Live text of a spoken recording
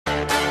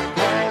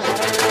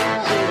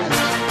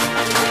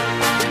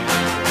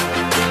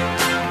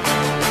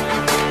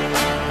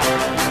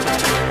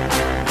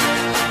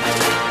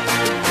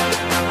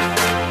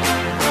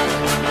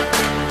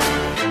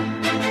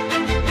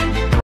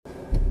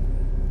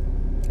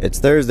It's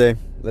Thursday.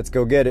 Let's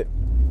go get it.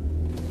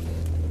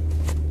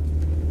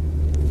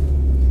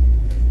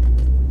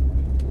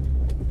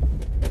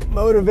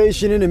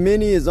 Motivation in a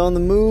Mini is on the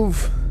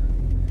move.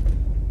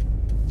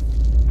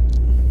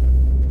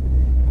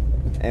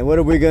 And what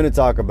are we going to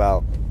talk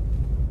about?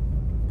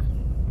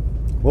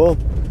 Well,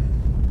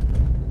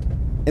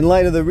 in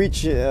light of the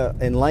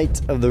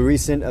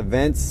recent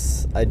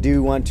events, I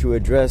do want to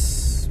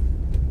address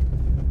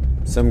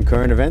some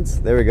current events.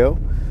 There we go.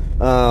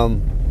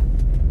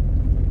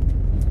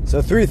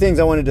 So 3 things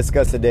I want to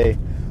discuss today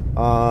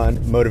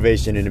on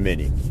motivation in a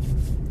Mini.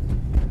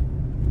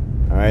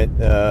 All right.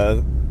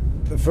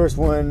 The first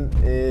one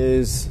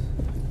is...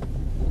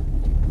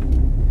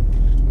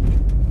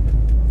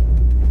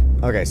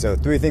 Okay, so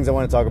 3 things I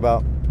want to talk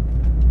about.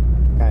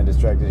 Kind of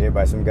distracted here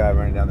by some guy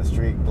running down the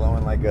street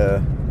blowing like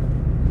a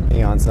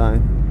neon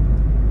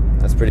sign.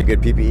 That's pretty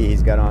good PPE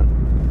he's got on.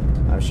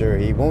 I'm sure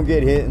he won't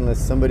get hit unless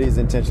somebody's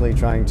intentionally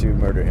trying to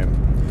murder him.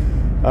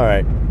 All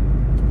right.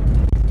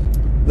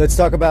 Let's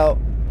talk about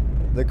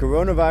the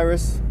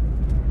coronavirus,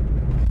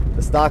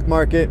 the stock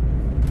market,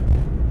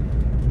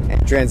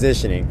 and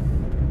transitioning.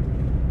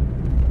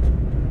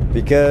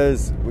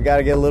 Because we got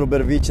to get a little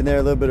bit of each in there,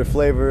 a little bit of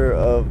flavor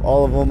of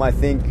all of them, I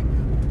think,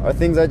 are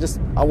things I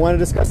want to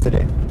discuss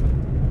today.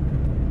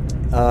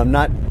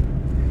 Not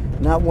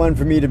one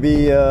for me to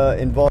be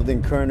involved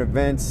in current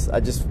events. I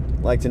just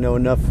like to know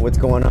enough what's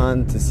going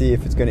on to see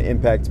if it's going to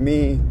impact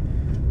me.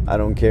 I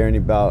don't care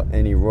about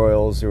any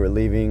royals who are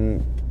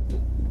leaving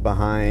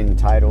behind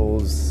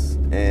titles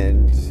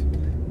and,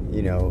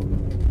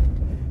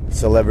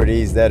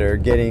 celebrities that are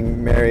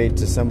getting married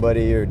to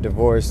somebody or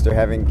divorced or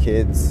having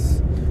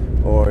kids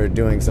or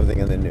doing something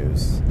in the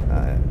news.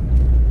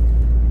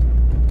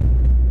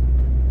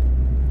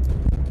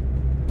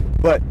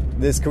 But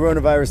this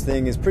coronavirus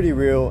thing is pretty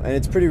real, and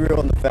it's pretty real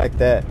in the fact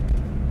that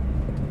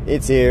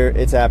it's here,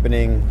 it's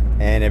happening,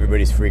 and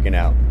everybody's freaking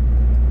out.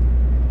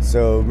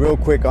 So real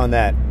quick on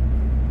that,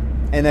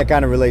 and that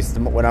kind of relates to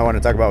what I want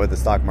to talk about with the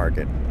stock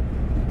market.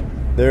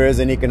 There is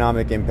an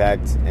economic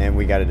impact, and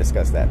we got to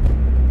discuss that.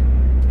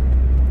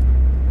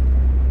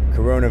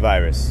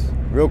 Coronavirus.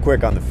 Real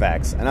quick on the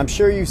facts. And I'm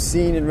sure you've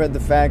seen and read the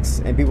facts,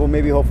 and people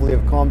maybe hopefully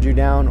have calmed you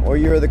down, or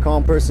you're the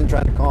calm person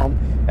trying to calm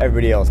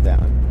everybody else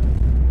down.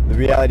 The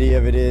reality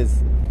of it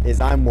is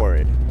I'm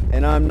worried.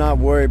 And I'm not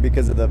worried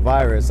because of the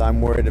virus. I'm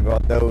worried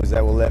about those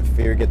that will let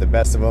fear get the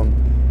best of them,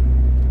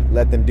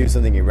 let them do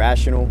something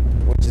irrational,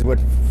 which is what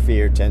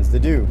fear tends to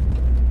do.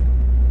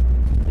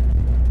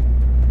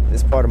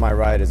 This part of my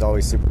ride is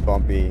always super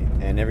bumpy,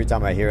 and every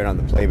time I hear it on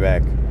the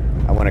playback,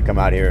 I want to come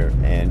out here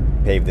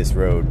and pave this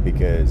road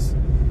because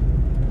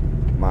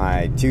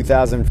my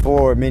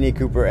 2004 Mini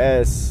Cooper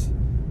S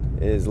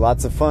is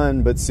lots of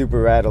fun but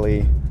super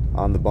rattly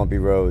on the bumpy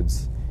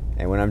roads.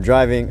 And when I'm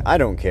driving, I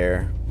don't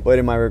care. But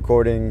in my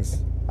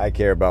recordings, I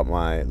care about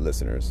my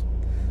listeners.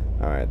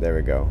 All right, there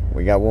we go.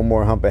 We got one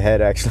more hump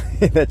ahead,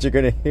 actually, that you're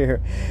going to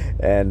hear.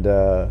 And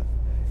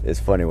it's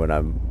funny when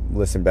I'm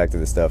listening back to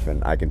this stuff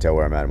and I can tell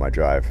where I'm at in my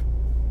drive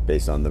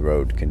based on the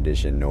road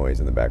condition, noise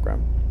in the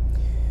background.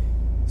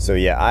 So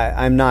yeah,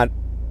 I'm not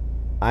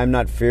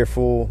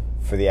fearful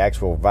for the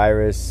actual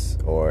virus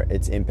or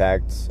its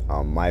impact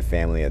on my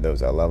family and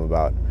those I love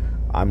about.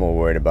 I'm more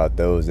worried about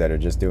those that are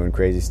just doing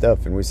crazy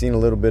stuff. And we've seen a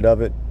little bit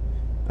of it,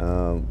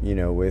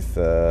 with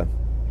the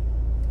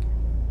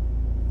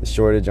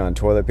shortage on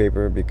toilet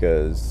paper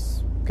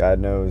because God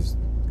knows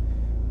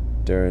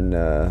during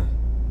the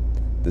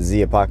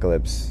Z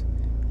apocalypse,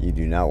 you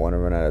do not want to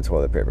run out of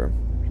toilet paper.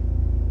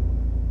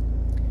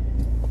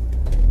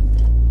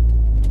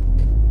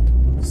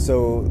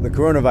 So the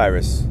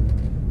coronavirus,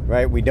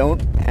 right? We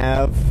don't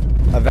have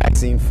a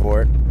vaccine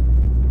for it,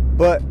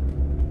 but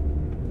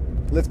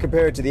let's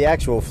compare it to the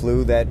actual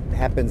flu that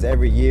happens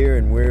every year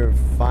and we're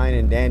fine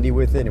and dandy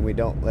with it and we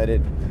don't let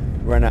it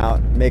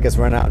make us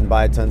run out and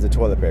buy tons of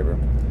toilet paper.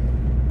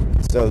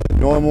 So the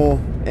normal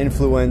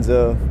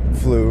influenza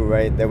flu,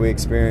 right, that we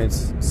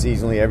experience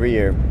seasonally every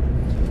year,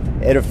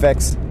 it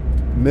affects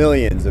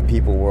millions of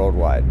people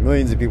worldwide.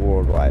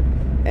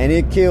 And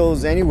it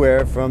kills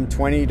anywhere from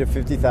 20 to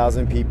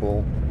 50,000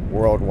 people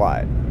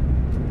worldwide.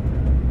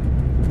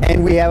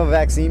 And we have a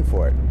vaccine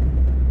for it.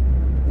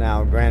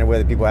 Now, granted,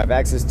 whether people have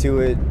access to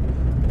it,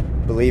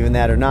 believe in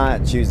that or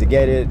not, choose to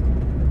get it.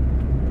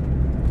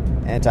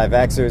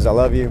 Anti-vaxxers, I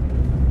love you.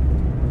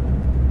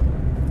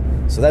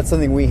 So that's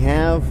something we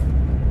have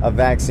a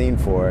vaccine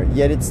for,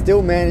 yet it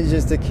still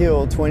manages to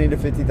kill 20 to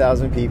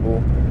 50,000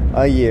 people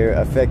a year,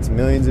 affects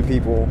millions of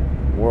people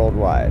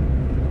worldwide.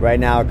 Right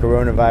now,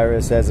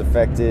 coronavirus has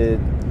affected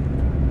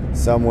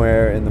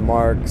somewhere in the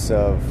marks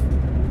of,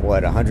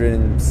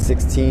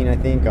 116, I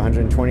think,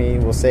 120,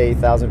 we'll say,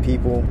 1,000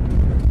 people.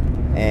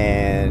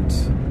 And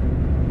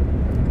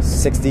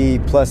 60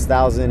 plus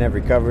thousand have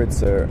recovered.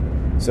 So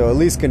at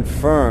least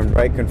confirmed,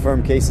 right?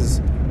 Confirmed cases,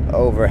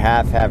 over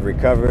half have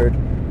recovered.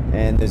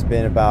 And there's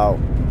been about,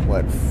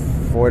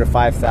 4,000 to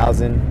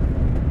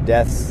 5,000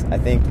 deaths, I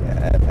think,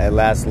 at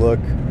last look.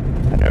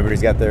 I know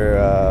everybody's got their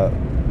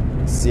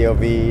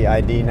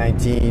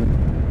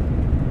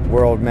COVID-19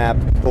 world map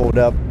pulled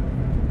up,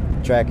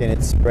 tracking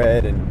its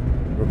spread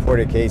and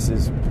reported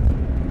cases.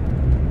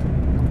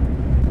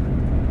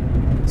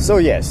 So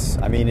yes,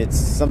 I mean, it's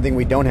something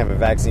we don't have a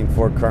vaccine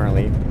for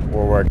currently.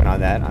 We're working on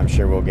that. I'm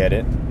sure we'll get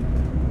it.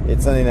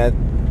 It's something that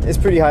is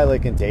pretty highly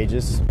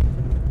contagious.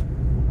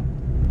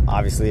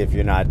 Obviously, if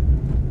you're not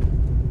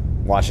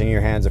washing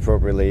your hands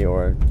appropriately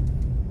or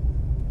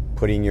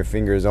putting your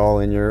fingers all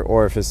in your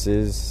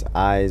orifices,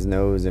 eyes,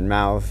 nose, and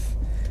mouth,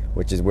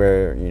 which is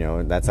where,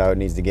 that's how it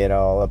needs to get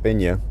all up in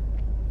you,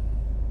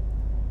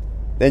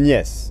 then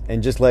yes.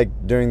 And just like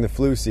during the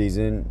flu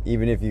season,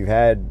 even if you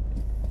had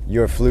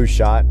your flu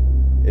shot,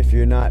 if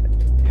you're not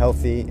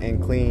healthy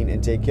and clean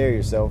and take care of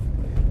yourself,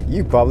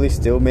 you probably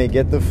still may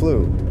get the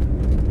flu.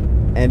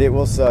 And it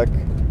will suck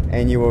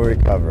and you will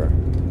recover.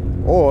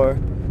 Or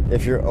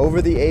if you're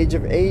over the age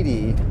of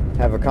 80,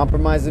 have a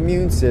compromised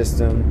immune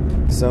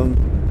system, some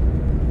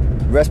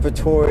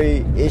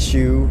respiratory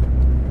issue,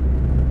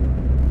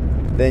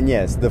 then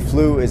yes, the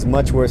flu is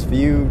much worse for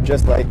you,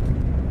 just like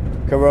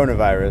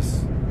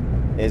coronavirus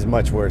is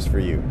much worse for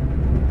you.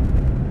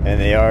 And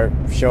they are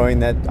showing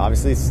that,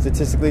 obviously,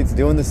 statistically, it's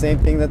doing the same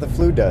thing that the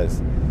flu does.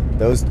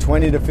 Those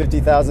 20 to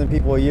 50,000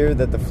 people a year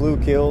that the flu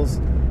kills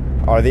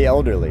are the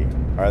elderly,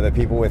 are the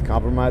people with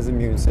compromised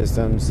immune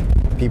systems,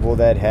 people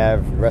that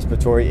have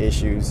respiratory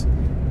issues,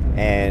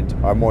 and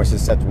are more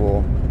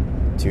susceptible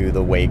to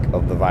the wake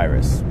of the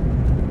virus.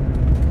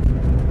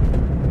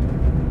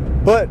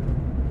 But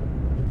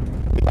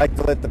we like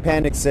to let the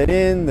panic set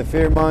in, the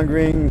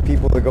fear-mongering.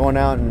 People are going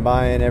out and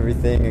buying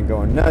everything and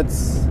going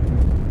nuts.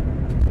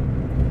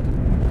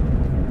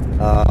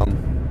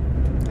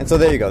 And so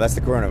there you go. That's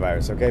the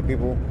coronavirus, okay,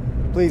 people?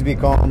 Please be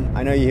calm.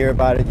 I know you hear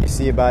about it, you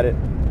see about it,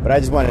 but I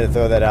just wanted to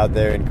throw that out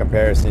there in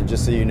comparison,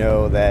 just so you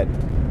know that,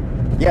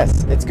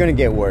 yes, it's going to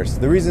get worse.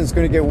 The reason it's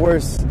going to get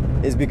worse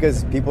is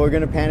because people are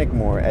going to panic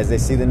more as they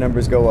see the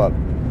numbers go up.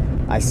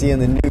 I see in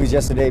the news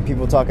yesterday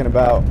people talking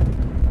about,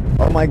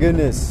 oh my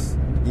goodness,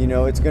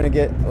 it's going to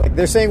get, like,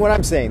 they're saying what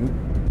I'm saying.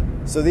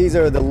 So these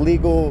are the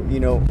legal,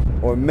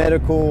 or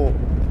medical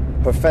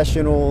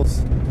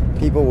professionals,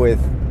 people with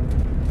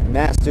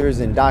masters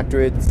and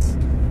doctorates,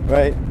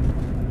 right?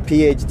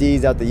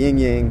 PhDs out the yin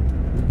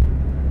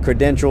yang,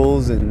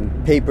 credentials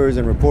and papers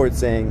and reports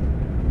saying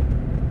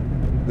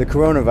the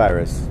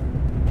coronavirus,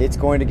 it's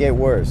going to get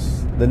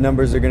worse. The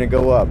numbers are going to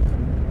go up.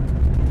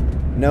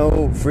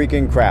 No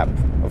freaking crap.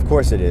 Of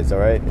course it is, all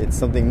right? It's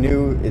something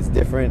new, it's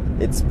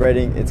different, it's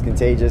spreading, it's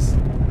contagious.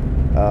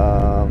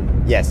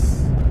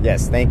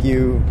 Yes, thank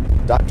you,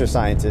 Dr.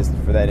 Scientist,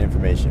 for that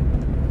information.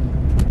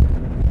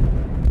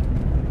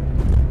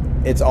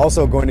 It's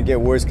also going to get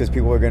worse because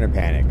people are going to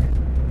panic.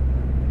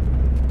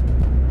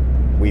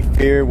 We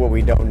fear what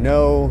we don't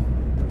know,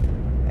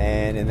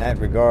 and in that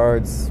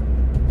regards,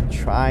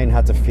 try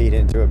not to feed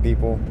into it,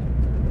 people.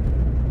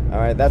 All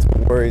right, that's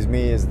what worries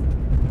me is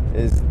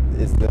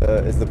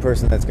the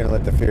person that's going to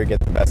let the fear get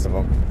the best of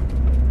them.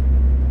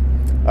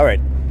 All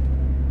right,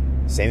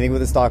 same thing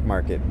with the stock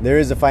market. There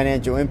is a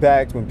financial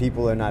impact when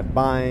people are not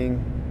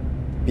buying,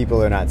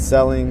 people are not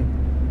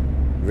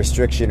selling,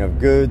 restriction of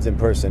goods and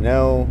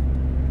personnel.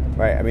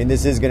 Right? I mean,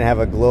 this is going to have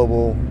a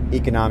global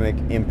economic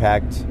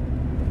impact.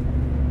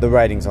 The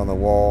writing's on the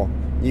wall.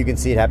 You can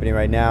see it happening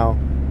right now.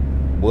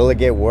 Will it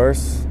get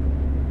worse?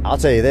 I'll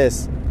tell you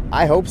this.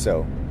 I hope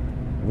so.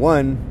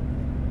 One,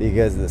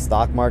 because the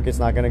stock market's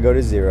not going to go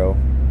to zero.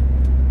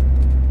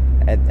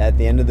 At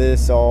the end of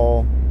this,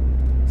 all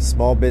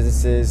small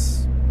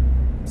businesses,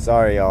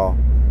 sorry, y'all.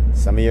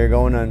 Some of you are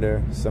going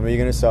under. Some of you are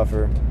going to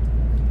suffer.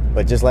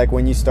 But just like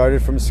when you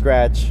started from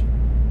scratch,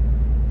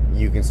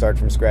 you can start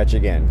from scratch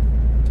again.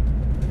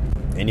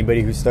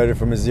 Anybody who started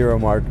from a zero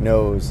mark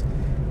knows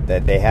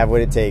that they have what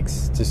it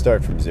takes to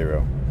start from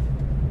zero.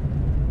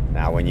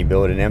 Now, when you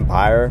build an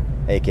empire,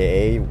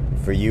 aka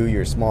for you,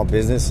 your small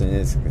business and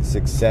its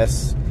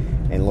success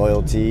and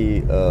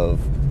loyalty of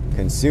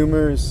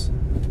consumers,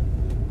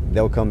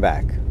 they'll come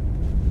back.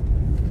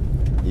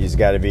 You just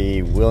got to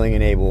be willing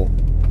and able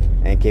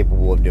and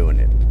capable of doing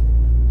it.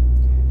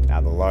 Now,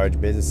 the large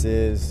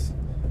businesses,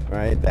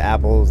 right? The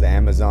Apples, the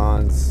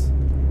Amazons,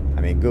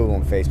 I mean, Google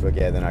and Facebook,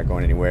 yeah, they're not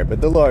going anywhere.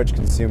 But the large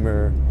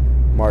consumer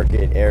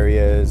market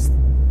areas,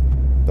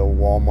 the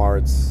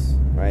Walmarts,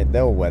 right?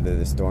 They'll weather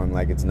the storm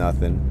like it's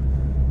nothing.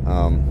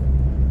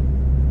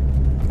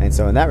 And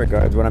so in that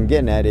regard, what I'm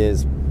getting at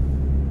is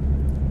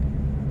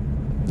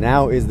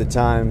now is the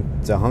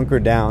time to hunker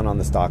down on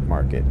the stock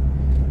market.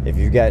 If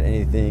you've got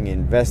anything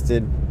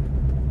invested,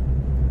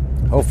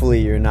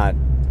 hopefully you're not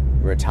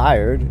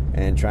retired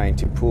and trying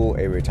to pull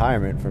a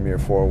retirement from your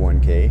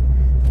 401k,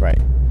 right?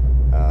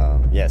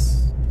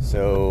 Yes.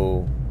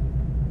 So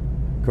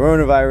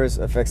coronavirus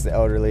affects the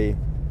elderly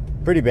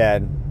pretty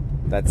bad.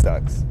 That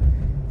sucks.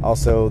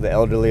 Also, the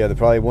elderly are the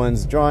probably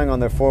ones drawing on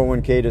their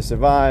 401k to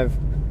survive.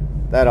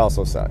 That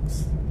also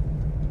sucks.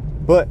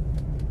 But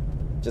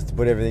just to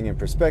put everything in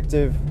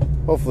perspective,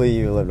 hopefully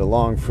you lived a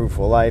long,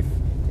 fruitful life,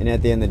 and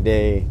at the end of the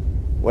day,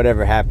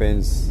 whatever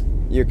happens,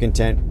 you're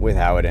content with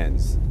how it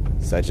ends.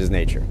 Such is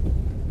nature.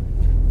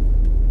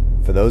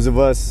 For those of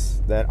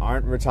us that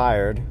aren't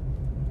retired,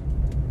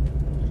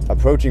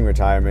 approaching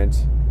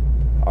retirement,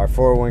 our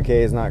 401k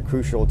is not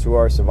crucial to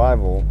our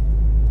survival.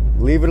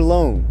 Leave it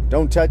alone.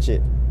 Don't touch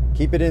it.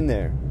 Keep it in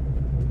there.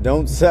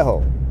 Don't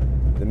sell.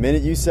 The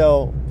minute you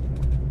sell,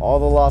 all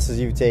the losses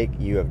you take,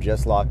 you have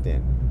just locked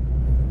in.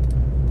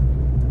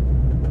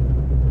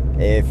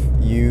 If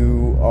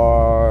you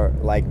are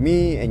like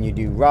me and you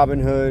do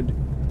Robinhood,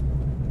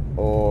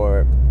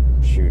 or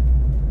shoot,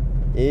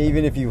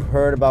 even if you've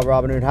heard about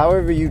Robinhood,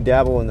 however you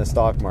dabble in the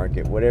stock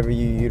market, whatever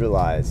you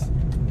utilize,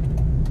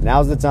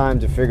 now's the time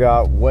to figure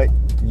out what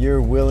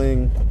you're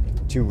willing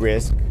to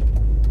risk,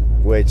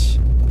 which,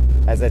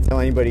 as I tell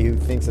anybody who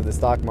thinks of the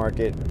stock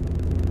market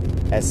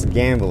as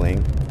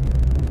gambling,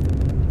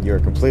 you're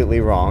completely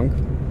wrong.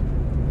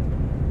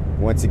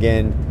 Once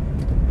again,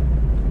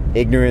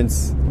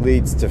 ignorance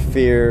leads to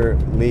fear,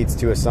 leads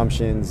to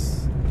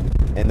assumptions,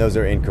 and those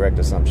are incorrect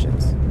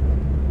assumptions.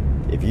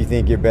 If you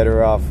think you're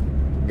better off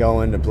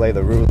going to play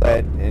the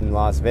roulette in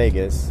Las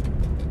Vegas,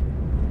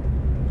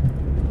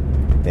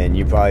 then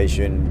you probably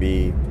shouldn't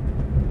be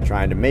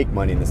trying to make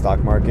money in the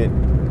stock market,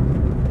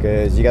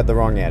 because you got the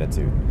wrong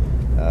attitude.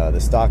 The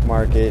stock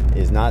market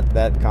is not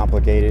that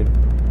complicated.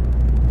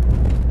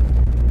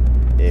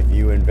 If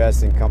you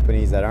invest in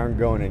companies that aren't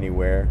going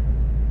anywhere,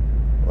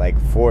 like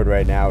Ford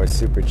right now is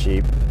super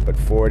cheap, but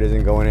Ford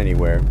isn't going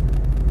anywhere.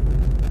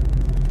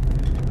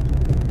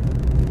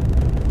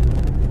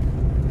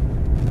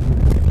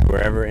 If you were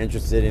ever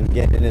interested in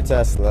getting into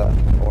Tesla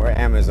or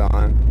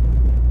Amazon,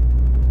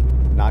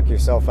 knock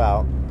yourself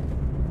out.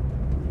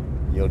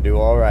 You'll do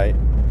all right.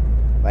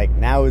 Like,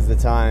 now is the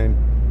time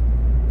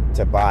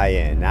to buy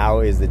in. Now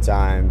is the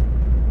time.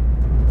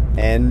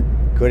 And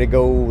could it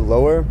go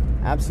lower?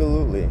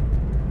 Absolutely.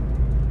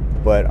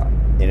 But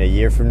in a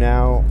year from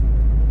now,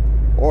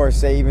 or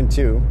say even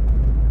 2,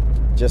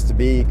 just to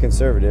be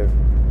conservative.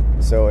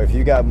 So if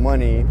you got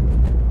money,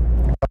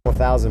 a couple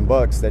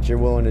 $1,000 that you're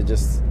willing to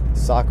just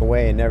sock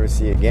away and never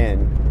see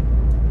again,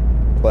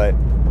 but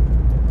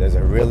there's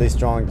a really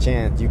strong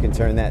chance you can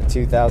turn that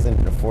 $2,000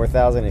 into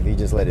 $4,000 if you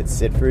just let it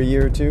sit for a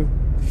year or 2.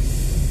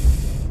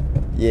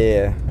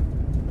 Yeah,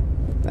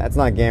 that's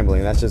not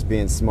gambling. That's just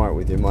being smart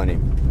with your money.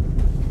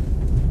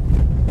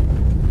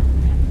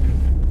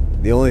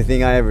 The only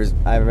thing I've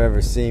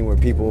ever seen where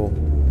people,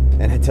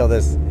 and I tell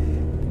this,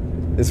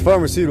 is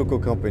pharmaceutical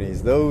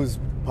companies. Those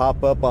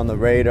pop up on the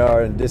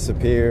radar and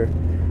disappear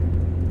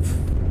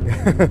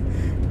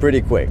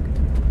pretty quick.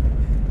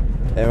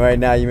 And right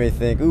now you may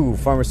think, ooh,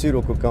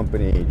 pharmaceutical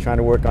company trying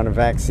to work on a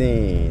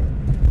vaccine.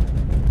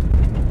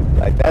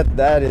 Like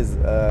that is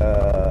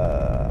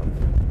a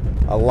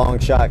long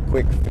shot,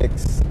 quick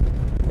fix.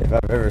 If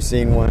I've ever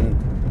seen one,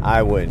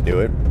 I wouldn't do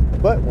it.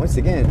 But once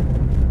again,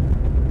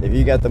 if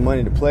you got the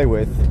money to play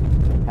with,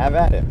 have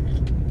at it.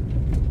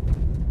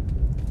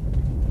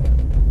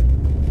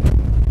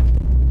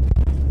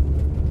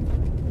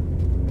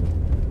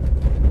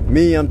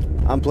 Me,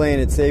 I'm playing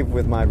it safe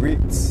with my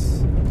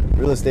REITs,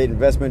 real estate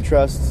investment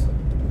trusts.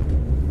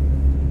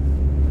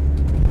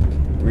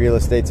 Real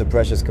estate's a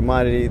precious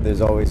commodity.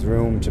 There's always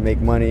room to make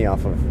money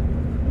off of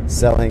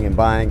selling and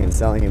buying and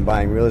selling and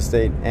buying real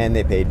estate, and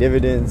they pay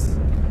dividends.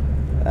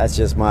 That's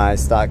just my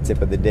stock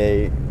tip of the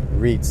day.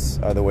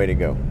 REITs are the way to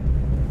go.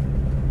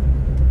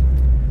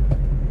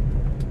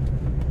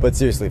 But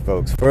seriously,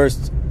 folks,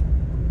 first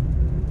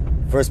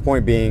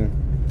point being,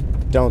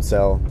 don't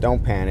sell,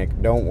 don't panic,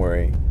 don't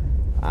worry.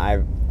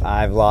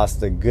 I've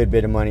lost a good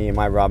bit of money in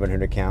my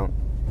Robinhood account,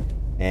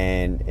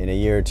 and in a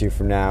year or 2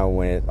 from now,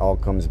 when it all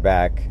comes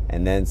back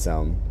and then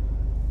some,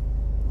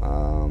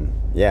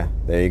 yeah,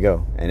 there you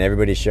go. And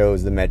everybody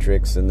shows the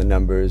metrics and the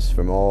numbers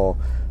from all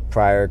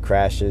prior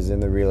crashes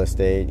in the real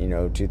estate.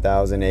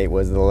 2008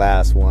 was the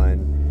last one.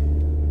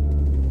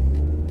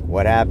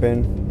 What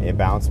happened? It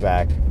bounced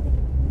back.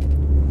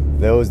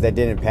 Those that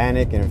didn't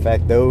panic, and in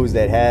fact those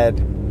that had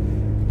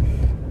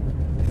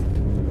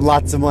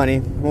lots of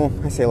money, well,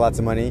 I say lots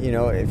of money,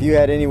 if you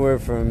had anywhere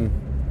from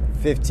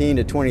 15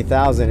 to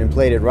 20,000 and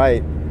played it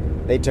right,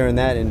 they turned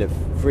that into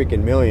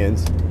freaking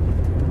millions.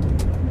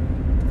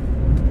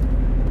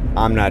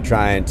 I'm not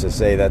trying to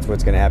say that's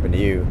what's going to happen to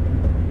you,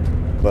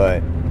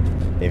 but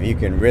if you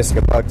can risk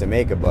 $1 to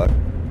make $1,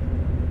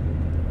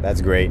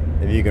 that's great.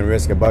 If you can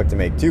risk $1 to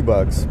make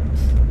 $2,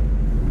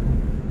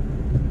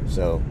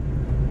 so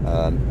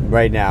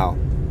right now,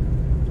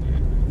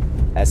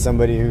 as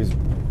somebody who's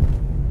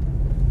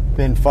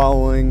been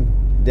following,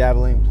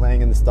 dabbling,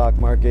 playing in the stock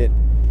market,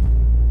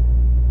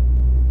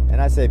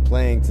 and I say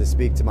playing to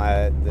speak to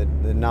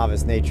the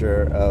novice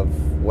nature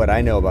of what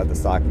I know about the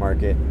stock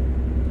market,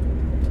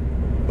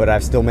 but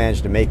I've still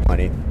managed to make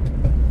money.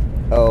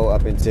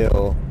 Up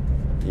until,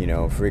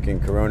 freaking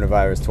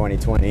coronavirus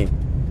 2020.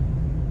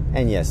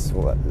 And yes,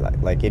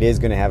 like it is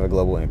going to have a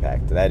global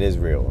impact. That is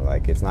real.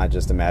 Like, it's not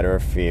just a matter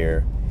of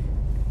fear.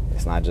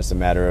 It's not just a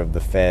matter of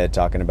the Fed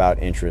talking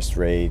about interest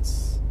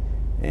rates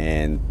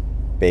and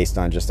based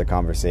on just a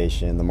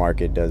conversation, the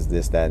market does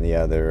this, that, and the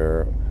other,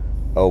 or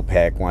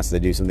OPEC wants to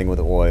do something with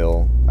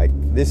oil. Like,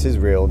 this is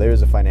real. There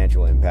is a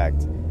financial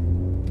impact.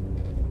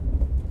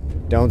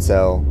 don't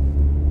sell.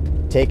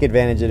 Take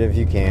advantage of it if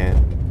you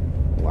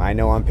can. Well, I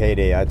know on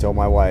payday, I told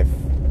my wife,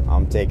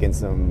 I'm taking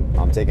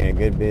a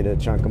good bit of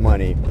chunk of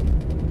money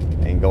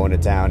and going to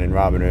town in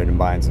Robin Hood and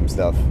buying some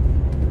stuff.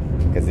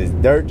 Because it's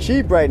dirt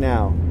cheap right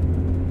now.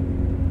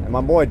 And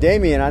my boy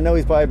Damien, I know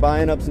he's probably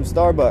buying up some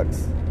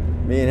Starbucks.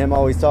 Me and him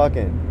always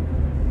talking.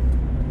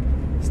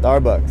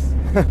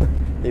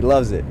 Starbucks. He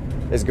loves it.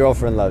 His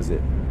girlfriend loves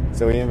it.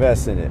 So he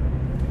invests in it.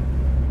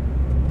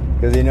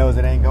 Because he knows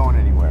it ain't going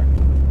anywhere.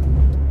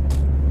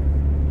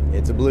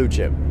 It's a blue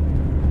chip.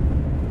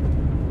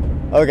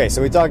 Okay,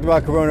 so we talked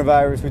about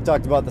coronavirus. We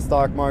talked about the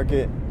stock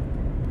market.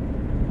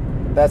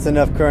 That's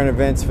enough current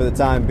events for the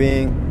time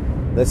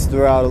being. Let's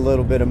throw out a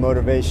little bit of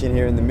motivation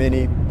here in the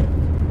mini.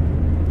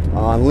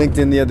 On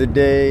LinkedIn the other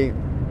day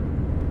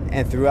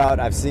and throughout,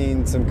 I've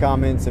seen some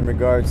comments in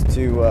regards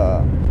to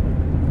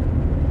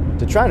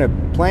trying to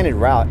plan it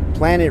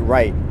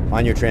right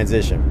on your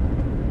transition.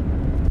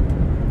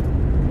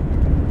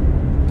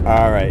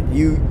 All right,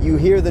 you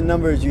hear the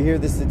numbers, you hear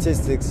the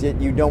statistics,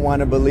 yet you don't want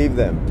to believe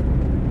them.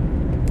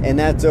 And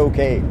that's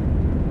okay.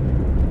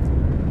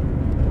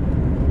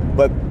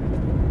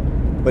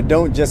 But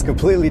don't just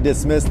completely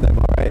dismiss them,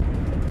 all right?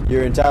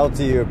 You're entitled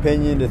to your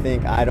opinion to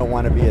think, I don't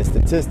want to be a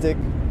statistic.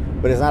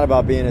 But it's not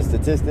about being a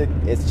statistic.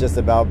 It's just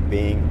about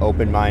being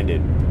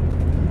open-minded.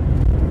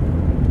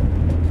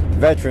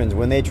 Veterans,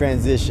 when they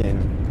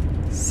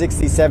transition,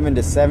 67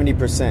 to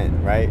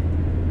 70%, right?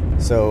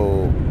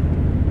 So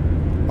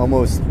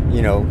almost,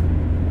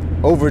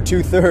 over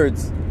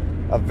 2/3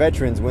 of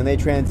veterans, when they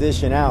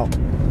transition out,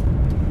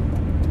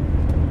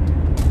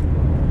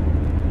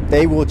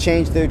 they will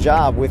change their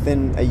job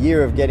within a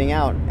year of getting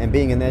out and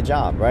being in that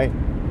job, right?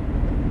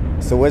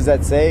 So what does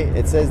that say?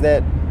 It says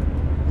that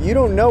you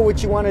don't know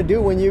what you want to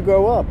do when you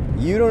grow up.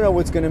 You don't know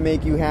what's going to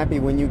make you happy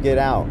when you get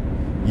out.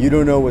 You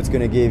don't know what's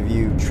going to give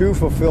you true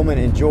fulfillment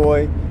and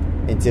joy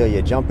until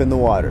you jump in the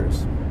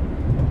waters.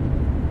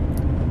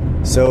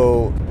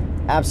 So,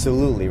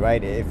 absolutely,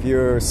 right? If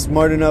you're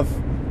smart enough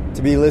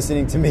to be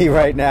listening to me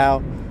right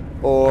now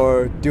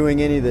or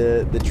doing any of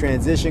the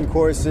transition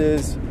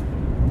courses,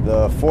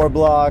 the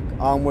 4-block,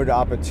 Onward to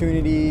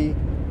Opportunity,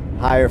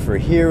 Hire for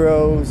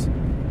Heroes,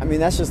 I mean,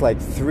 that's just like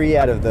 3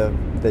 out of the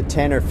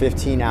 10 or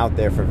 15 out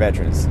there for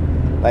veterans.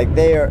 Like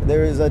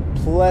there is a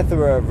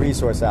plethora of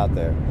resource out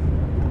there.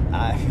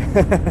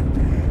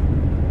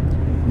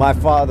 My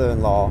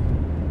father-in-law,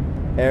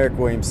 Eric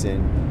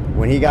Williamson,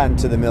 when he got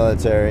into the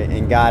military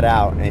and got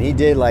out, and he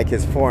did like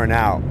his 4 and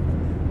out,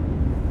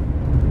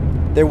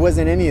 there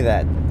wasn't any of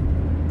that.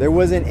 There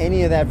wasn't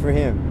any of that for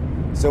him.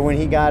 So when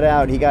he got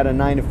out, he got a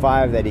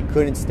 9-to-5 that he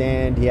couldn't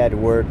stand. He had to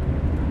work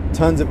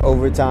tons of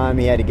overtime.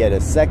 He had to get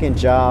a second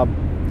job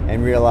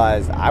and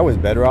realized I was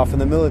better off in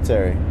the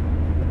military,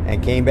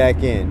 and came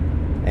back in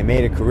and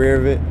made a career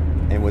of it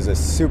and was a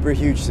super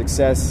huge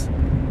success.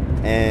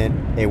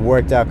 And it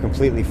worked out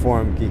completely for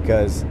him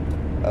because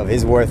of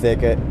his work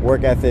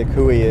ethic,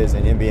 who he is,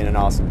 and him being an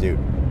awesome dude.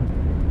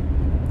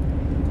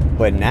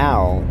 But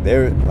now,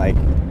 they're like,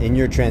 in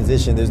your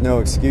transition, there's no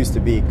excuse to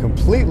be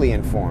completely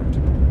informed.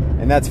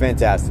 And that's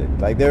fantastic.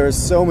 Like, there are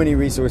so many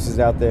resources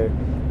out there.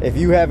 If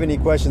you have any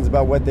questions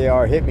about what they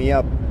are, hit me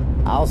up.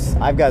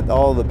 I've got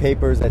all the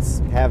papers that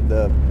have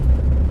the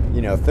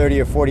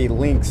 30 or 40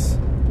 links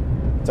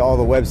to all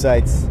the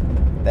websites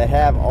that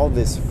have all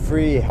this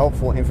free,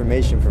 helpful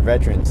information for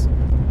veterans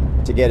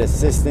to get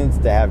assistance,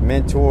 to have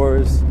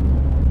mentors,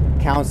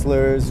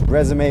 counselors,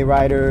 resume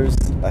writers,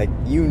 like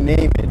you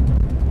name it.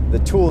 The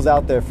tools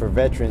out there for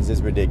veterans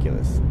is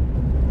ridiculous.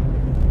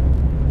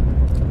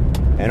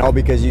 And all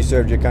because you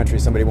served your country,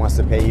 somebody wants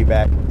to pay you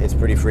back. It's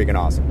pretty freaking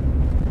awesome.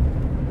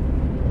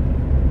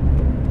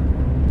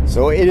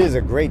 So it is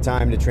a great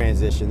time to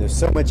transition. There's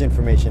so much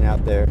information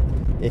out there.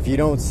 If you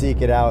don't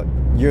seek it out,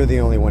 you're the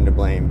only one to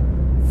blame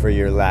for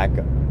your lack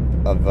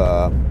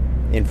of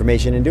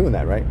information in doing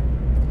that, right?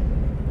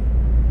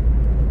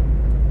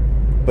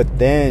 But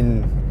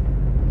then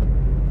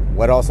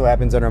what also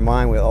happens in our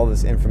mind with all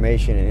this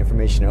information and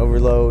information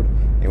overload,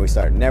 and we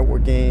start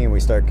networking and we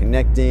start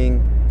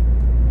connecting,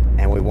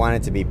 and we want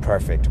it to be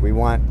perfect. We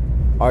want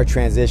our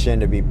transition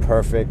to be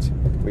perfect.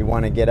 We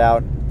want to get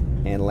out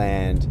and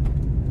land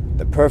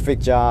the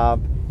perfect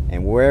job,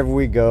 and wherever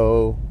we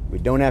go, we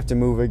don't have to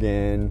move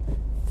again.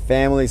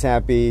 Family's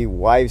happy,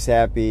 wife's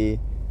happy,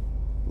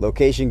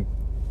 location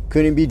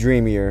couldn't be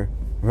dreamier,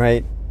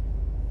 right?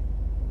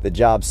 The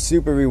job's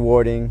super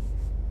rewarding,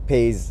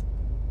 pays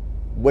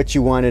what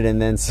you wanted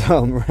and then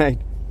some, right?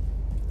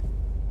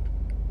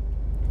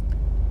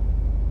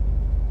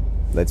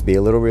 Let's be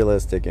a little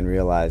realistic and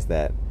realize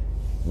that,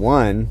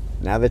 one,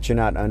 now that you're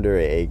not under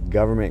a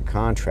government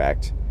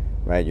contract,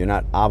 right? You're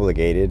not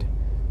obligated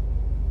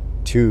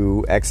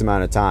to X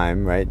amount of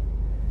time, right?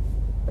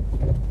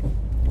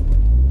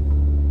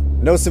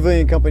 No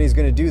civilian company is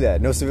going to do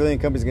that. No civilian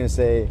company is going to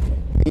say,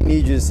 we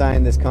need you to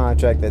sign this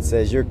contract that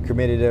says you're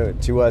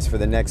committed to us for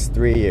the next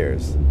 3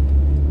 years.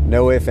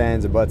 No ifs,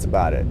 ands, or buts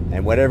about it.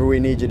 And whatever we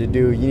need you to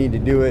do, you need to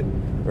do it,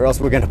 or else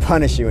we're going to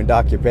punish you and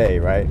dock your pay,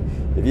 right?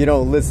 If you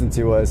don't listen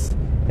to us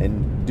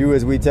and do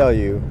as we tell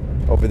you,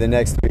 over the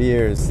next 3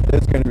 years,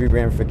 there's going to be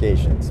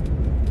ramifications.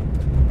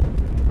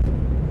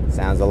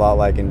 Sounds a lot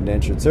like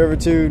indentured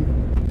servitude.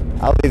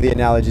 I'll leave the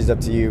analogies up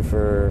to you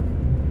for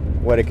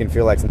what it can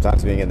feel like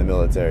sometimes being in the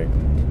military.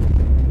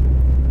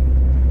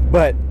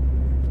 But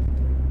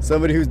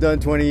somebody who's done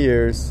 20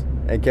 years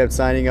and kept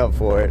signing up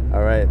for it,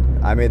 all right,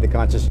 I made the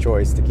conscious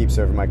choice to keep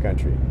serving my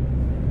country.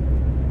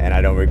 And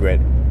I don't regret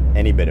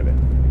any bit of it.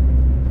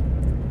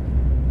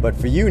 But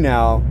for you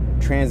now,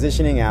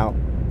 transitioning out,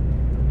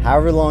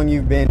 however long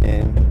you've been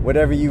in,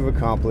 whatever you've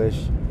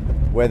accomplished,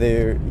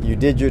 whether you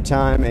did your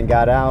time and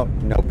got out,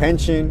 no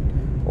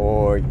pension,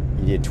 or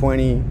you did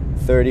 20,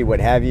 30, what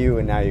have you,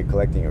 and now you're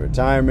collecting a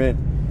retirement,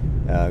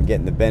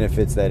 getting the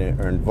benefits that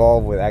are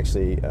involved with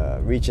actually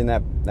reaching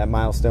that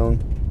milestone.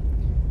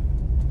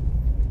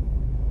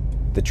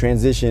 The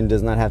transition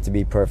does not have to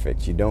be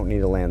perfect. You don't need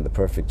to land the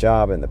perfect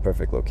job in the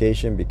perfect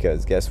location,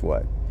 because guess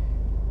what?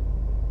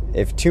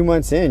 If 2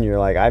 months in, you're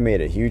like, I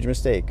made a huge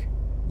mistake,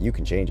 you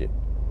can change it.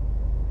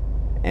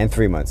 And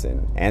 3 months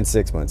in, and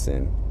 6 months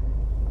in,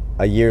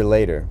 a year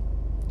later.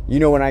 You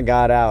know, when I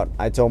got out,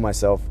 I told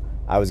myself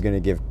I was going to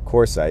give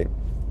CoreSight,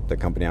 the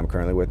company I'm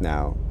currently with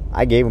now,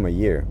 I gave them a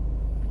year.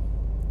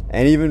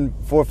 And even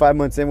 4 or 5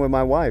 months in with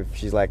my wife,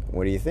 she's like,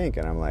 what do you think?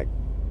 And I'm like,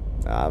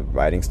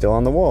 writing's still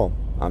on the wall.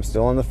 I'm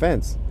still on the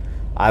fence.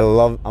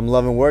 I'm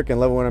loving work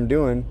and loving what I'm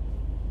doing,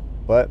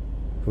 but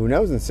who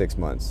knows in 6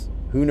 months?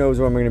 Who knows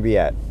where I'm going to be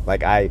at?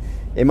 Like,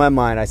 in my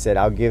mind, I said,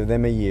 I'll give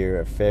them a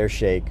year, a fair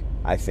shake,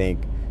 I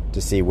think,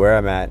 to see where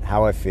I'm at,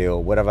 how I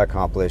feel, what I've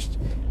accomplished,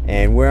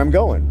 and where I'm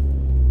going.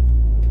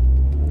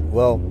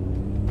 Well,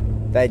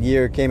 that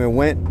year came and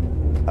went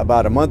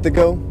about a month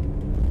ago,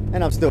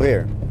 and I'm still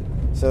here.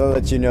 So I'll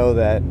let you know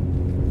that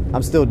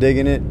I'm still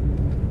digging it,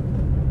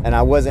 and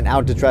I wasn't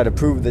out to try to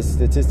prove the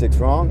statistics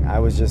wrong. I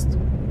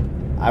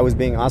was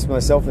being honest with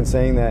myself and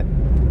saying that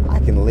I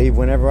can leave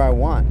whenever I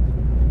want.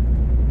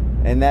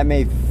 And that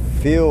may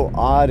feel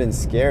odd and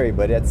scary,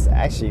 but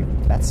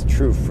that's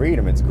true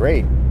freedom. It's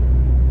great.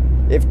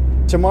 If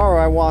tomorrow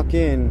I walk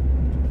in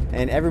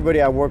and everybody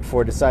I work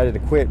for decided to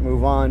quit,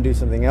 move on, do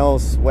something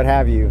else, what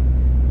have you,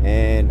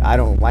 and I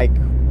don't like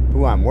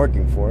who I'm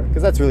working for,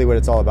 because that's really what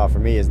it's all about for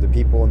me, is the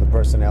people and the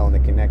personnel and the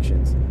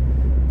connections.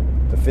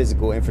 The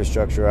physical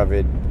infrastructure of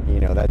it,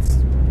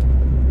 that's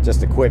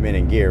just equipment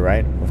and gear,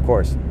 right? Of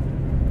course.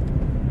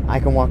 I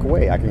can walk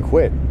away, I can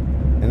quit,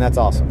 and that's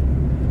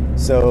awesome.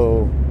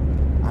 So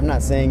I'm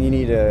not saying you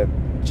need to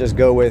just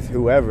go with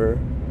whoever.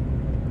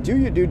 Do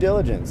your due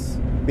diligence.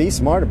 Be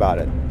smart about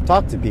it.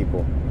 Talk to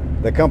people.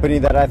 The company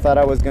that I thought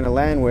I was going to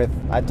land with,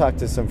 I talked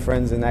to some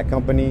friends in that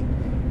company,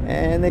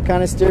 and they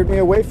kind of steered me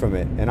away from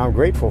it, and I'm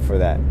grateful for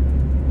that.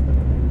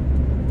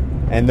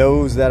 And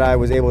those that I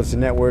was able to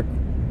network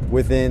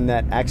within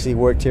that actually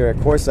worked here at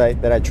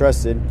CoreSight that I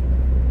trusted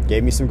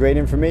gave me some great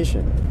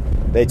information.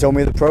 They told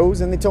me the pros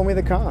and they told me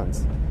the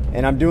cons.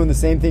 And I'm doing the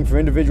same thing for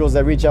individuals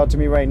that reach out to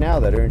me right now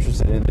that are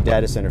interested in the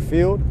data center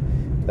field,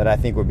 that I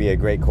think would be a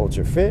great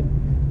culture fit.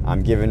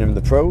 I'm giving them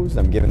the pros,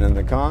 I'm giving them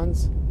the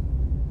cons,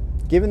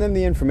 giving them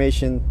the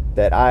information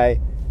that I,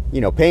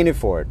 painted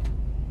for it.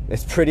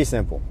 It's pretty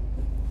simple.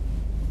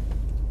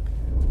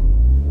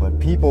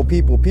 But people,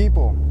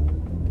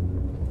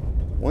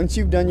 once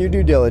you've done your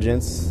due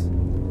diligence,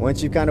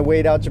 once you've kind of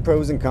weighed out your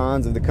pros and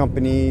cons of the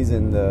companies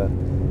and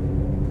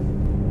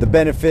the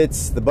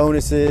benefits, the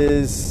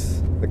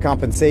bonuses, the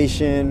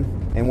compensation,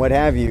 and what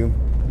have you,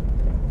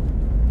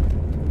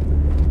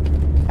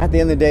 at the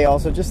end of the day,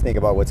 also just think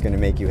about what's going to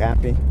make you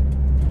happy.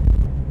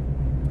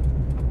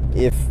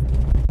 If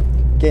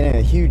getting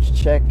a huge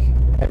check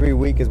every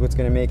week is what's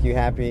going to make you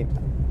happy,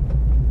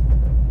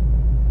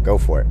 go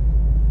for it.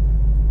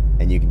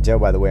 And you can tell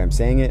by the way I'm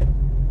saying it,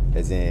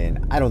 as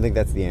in, I don't think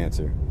that's the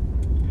answer.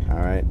 All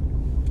right?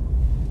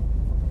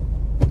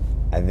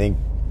 I think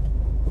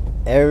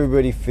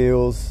everybody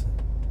feels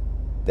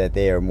that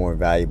they are more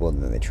valuable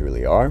than they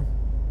truly are.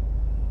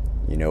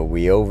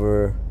 We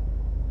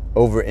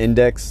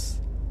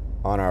over-index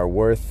on our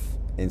worth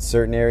in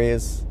certain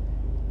areas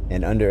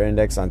and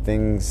under-index on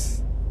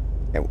things,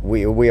 and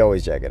we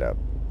always jack it up.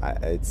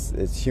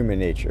 It's human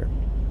nature.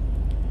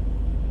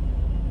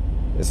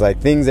 It's like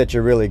things that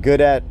you're really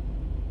good at,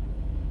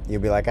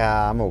 you'll be like,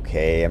 I'm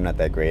okay, I'm not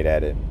that great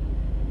at it.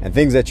 And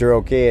things that you're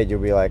okay at,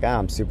 you'll be like,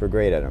 I'm super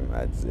great at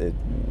them.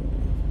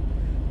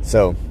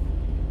 So,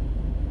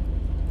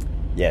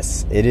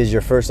 yes, it is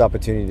your first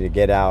opportunity to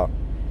get out.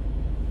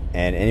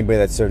 And anybody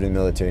that's served in the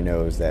military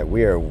knows that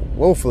we are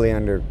woefully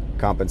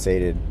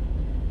undercompensated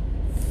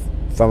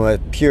from a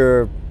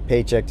pure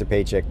paycheck to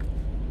paycheck.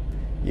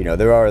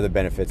 There are other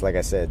benefits, like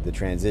I said, the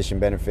transition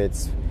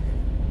benefits.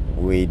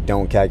 We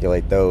don't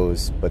calculate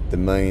those, but the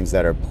millions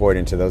that are poured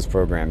into those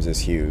programs is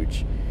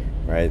huge,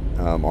 right?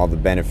 All the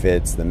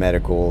benefits, the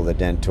medical, the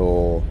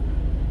dental,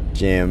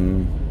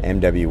 gym,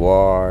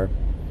 MWR.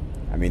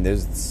 I mean,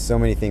 there's so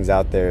many things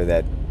out there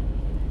that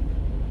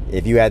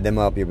if you add them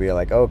up, you'll be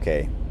like,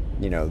 okay,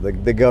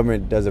 the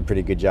government does a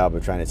pretty good job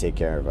of trying to take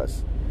care of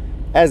us.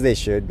 As they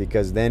should,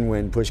 because then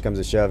when push comes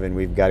to shove and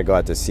we've got to go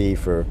out to sea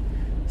for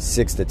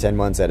 6 to 10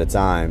 months at a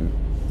time,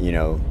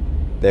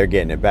 they're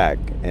getting it back,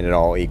 and it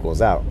all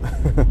equals out.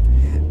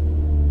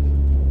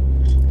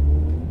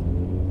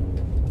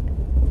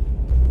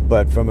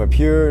 But from a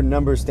pure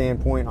number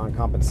standpoint on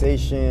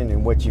compensation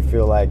and what you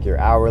feel like your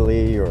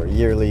hourly or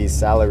yearly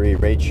salary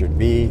rate should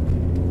be,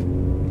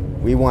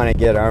 we want to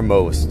get our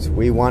most.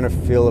 We want to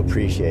feel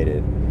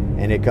appreciated.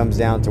 And it comes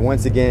down to,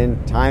 once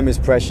again, time is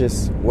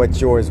precious. What's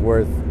yours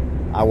worth?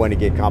 I want to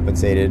get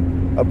compensated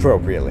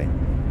appropriately.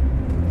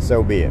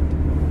 So be it.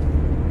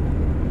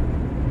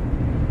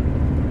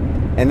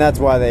 And that's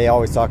why they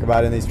always talk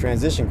about in these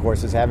transition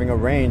courses having a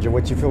range of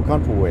what you feel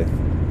comfortable with.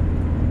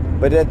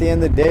 But at the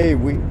end of the day,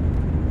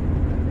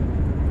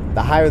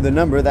 the higher the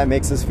number, that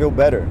makes us feel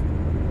better.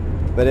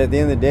 But at the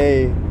end of the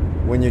day,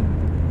 when you're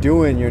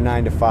doing your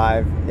 9 to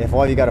 5, if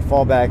all you got to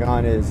fall back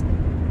on is,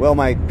 well,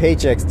 my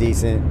paycheck's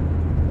decent,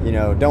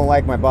 don't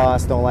like my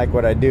boss, don't like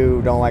what I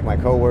do, don't like my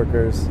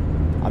coworkers,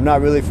 I'm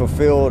not really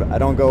fulfilled, I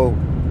don't go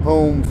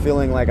home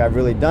feeling like I've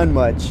really done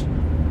much,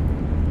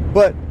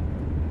 but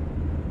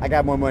I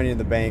got more money in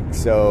the bank,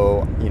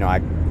 so I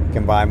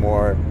can buy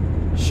more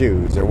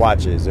shoes or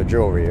watches or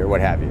jewelry or what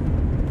have you,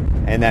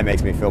 and that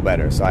makes me feel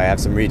better, so I have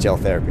some retail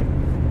therapy.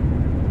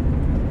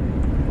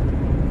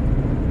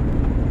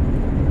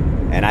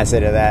 And I say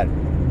to that,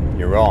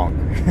 you're wrong.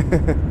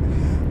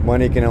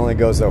 Money can only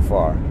go so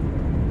far.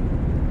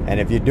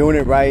 And if you're doing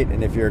it right,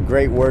 and if you're a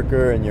great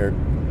worker and you're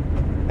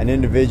an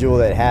individual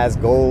that has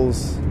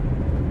goals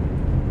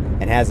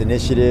and has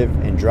initiative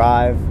and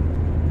drive,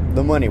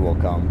 the money will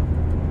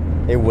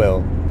come. It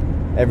will.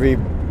 Every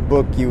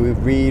book you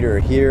read or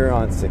hear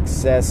on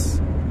success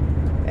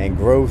and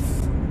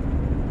growth,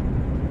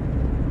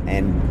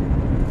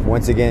 and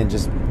once again,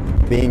 just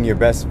being your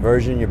best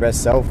version, your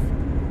best self,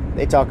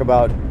 they talk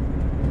about,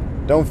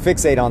 don't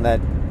fixate on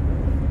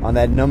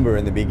that number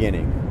in the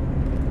beginning.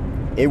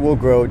 It will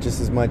grow just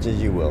as much as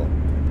you will.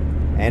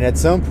 And at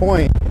some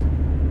point,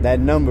 that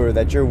number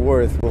that you're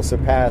worth will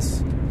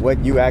surpass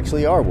what you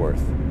actually are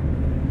worth.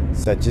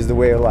 Such is the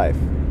way of life.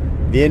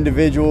 The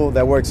individual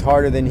that works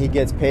harder than he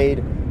gets paid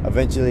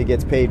eventually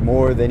gets paid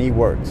more than he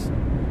works.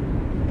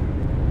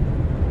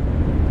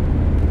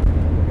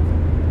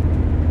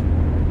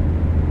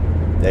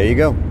 There you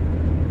go.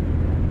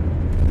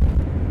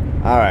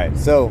 Alright,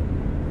 so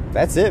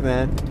that's it,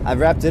 man. I've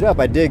wrapped it up.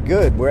 I did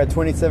good. We're at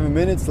 27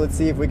 minutes. Let's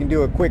see if we can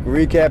do a quick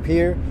recap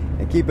here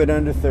and keep it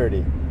under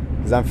 30,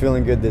 because I'm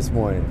feeling good this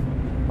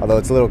morning. Although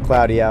it's a little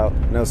cloudy out.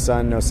 No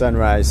sun, no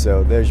sunrise,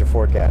 so there's your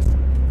forecast.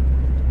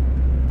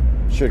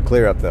 Should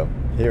clear up, though,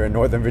 here in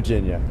Northern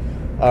Virginia.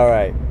 All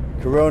right,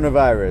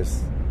 coronavirus.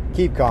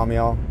 Keep calm,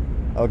 y'all.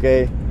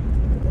 Okay?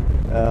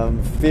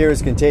 Fear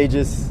is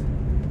contagious.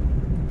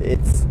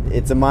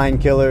 It's a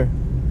mind killer.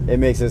 It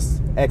makes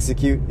us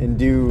execute and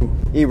do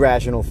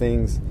irrational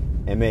things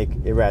and make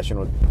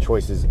irrational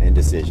choices and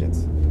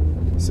decisions.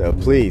 So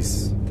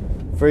please,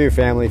 for your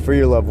family, for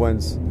your loved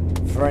ones,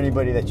 for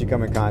anybody that you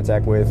come in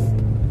contact with,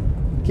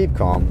 keep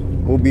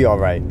calm. We'll be all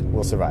right.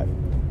 We'll survive.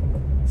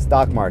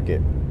 Stock market.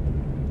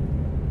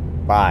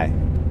 Buy.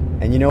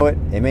 And you know what?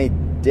 It may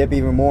dip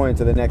even more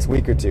into the next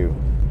week or two.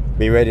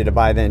 Be ready to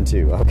buy then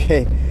too,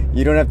 okay?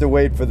 You don't have to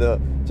wait for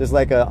just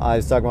like I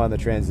was talking about the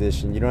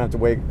transition, you don't have to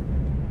wait.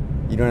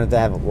 You don't have to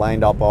have it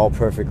lined up all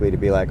perfectly to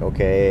be like,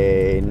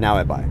 okay, now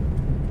I buy.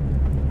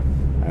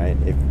 All right.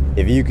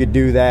 If you could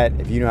do that,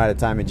 if you know how to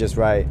time it just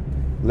right,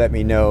 let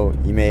me know.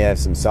 You may have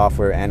some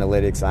software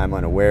analytics I'm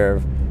unaware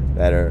of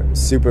that are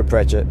super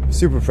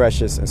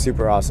precious and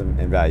super awesome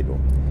and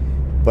valuable.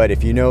 But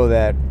if you know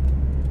that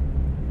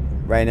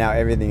right now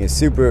everything is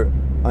super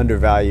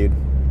undervalued,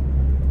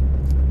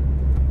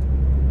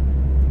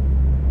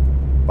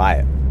 buy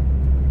it.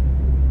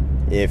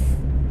 If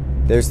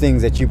there's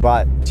things that you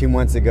bought 2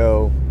 months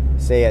ago,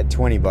 say at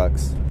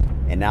 $20,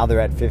 and now they're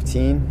at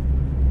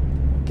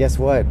 15, guess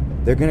what?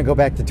 They're going to go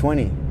back to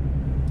 20.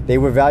 They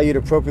were valued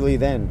appropriately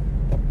then,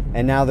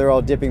 and now they're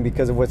all dipping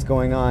because of what's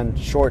going on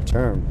short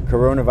term.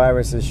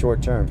 Coronavirus is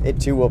short term. It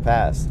too will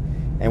pass.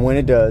 And when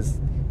it does,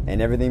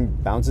 and everything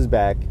bounces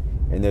back,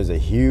 and there's a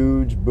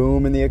huge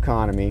boom in the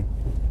economy,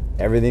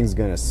 everything's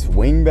going to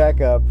swing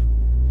back up.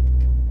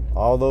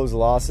 All those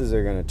losses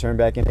are going to turn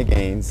back into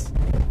gains.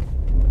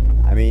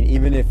 I mean,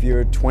 even if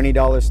your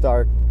 $20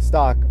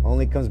 stock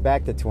only comes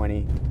back to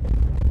 20,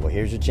 well,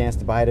 here's your chance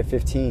to buy it at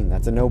 15.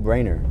 That's a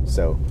no-brainer.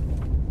 So,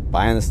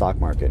 buy on the stock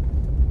market.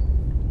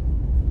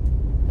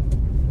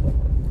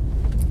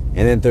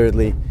 And then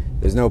thirdly,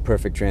 there's no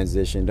perfect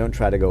transition. Don't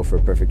try to go for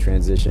a perfect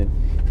transition.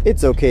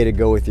 It's okay to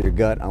go with your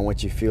gut on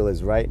what you feel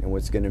is right and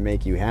what's going to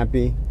make you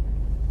happy.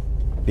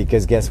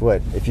 Because guess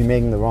what? If you're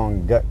making the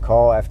wrong gut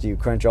call after you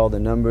crunch all the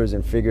numbers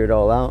and figure it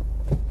all out,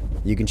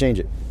 you can change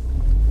it.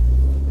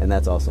 And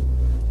that's awesome.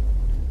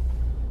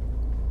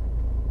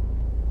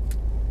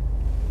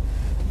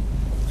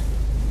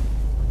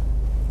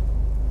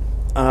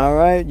 All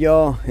right,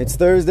 y'all. It's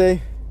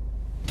Thursday.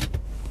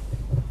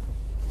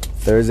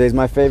 Thursday's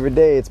my favorite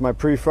day. It's my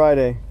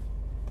pre-Friday.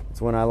 It's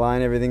when I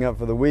line everything up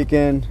for the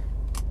weekend.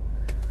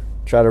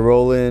 Try to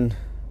roll in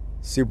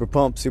super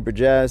pumped, super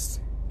jazzed.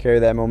 Carry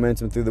that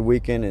momentum through the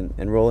weekend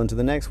and roll into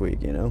the next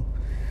week, you know.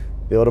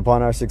 build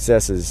upon our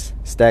successes,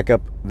 stack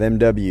up them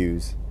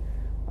W's.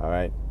 All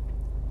right.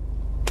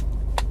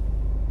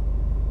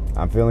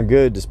 I'm feeling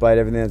good despite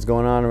everything that's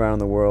going on around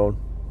the world.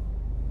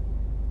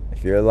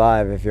 If you're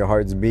alive, if your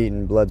heart's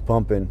beating, blood's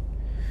pumping,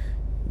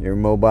 you're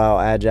mobile,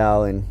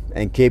 agile,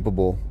 and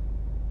capable,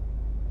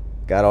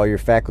 got all your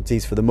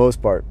faculties for the most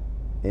part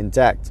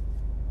intact,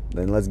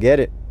 then let's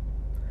get it.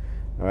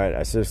 All right,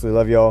 I seriously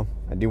love y'all.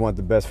 I do want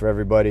the best for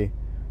everybody.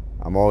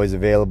 I'm always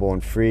available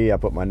and free. I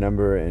put my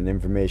number and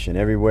information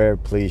everywhere.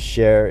 Please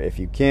share if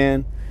you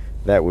can.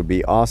 That would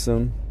be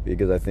awesome,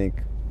 because I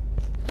think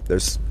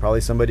there's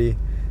probably somebody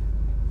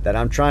that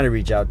I'm trying to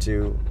reach out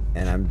to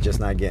and I'm just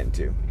not getting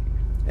to.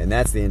 And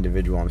that's the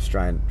individual I'm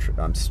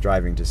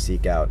striving to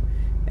seek out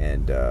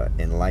and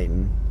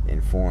enlighten,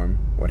 inform,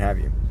 what have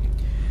you.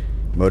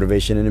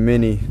 Motivation in a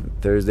Mini,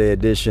 Thursday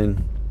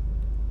edition.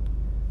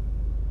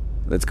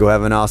 Let's go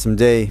have an awesome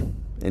day,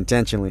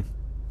 intentionally.